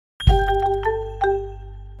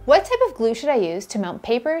What type of glue should I use to mount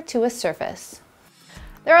paper to a surface?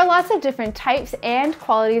 There are lots of different types and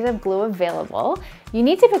qualities of glue available. You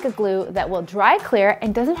need to pick a glue that will dry clear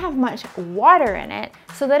and doesn't have much water in it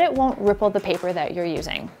so that it won't ripple the paper that you're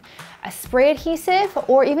using. A spray adhesive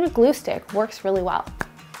or even a glue stick works really well.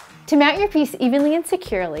 To mount your piece evenly and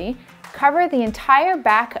securely, cover the entire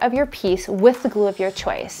back of your piece with the glue of your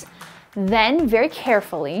choice. Then, very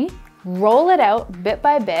carefully, roll it out bit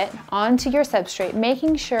by bit onto your substrate,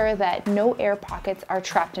 making sure that no air pockets are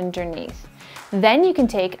trapped underneath. Then you can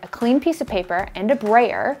take a clean piece of paper and a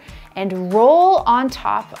brayer and roll on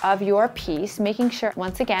top of your piece, making sure,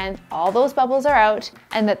 once again, all those bubbles are out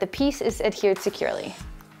and that the piece is adhered securely.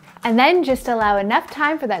 And then just allow enough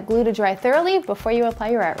time for that glue to dry thoroughly before you apply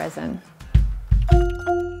your ArtResin.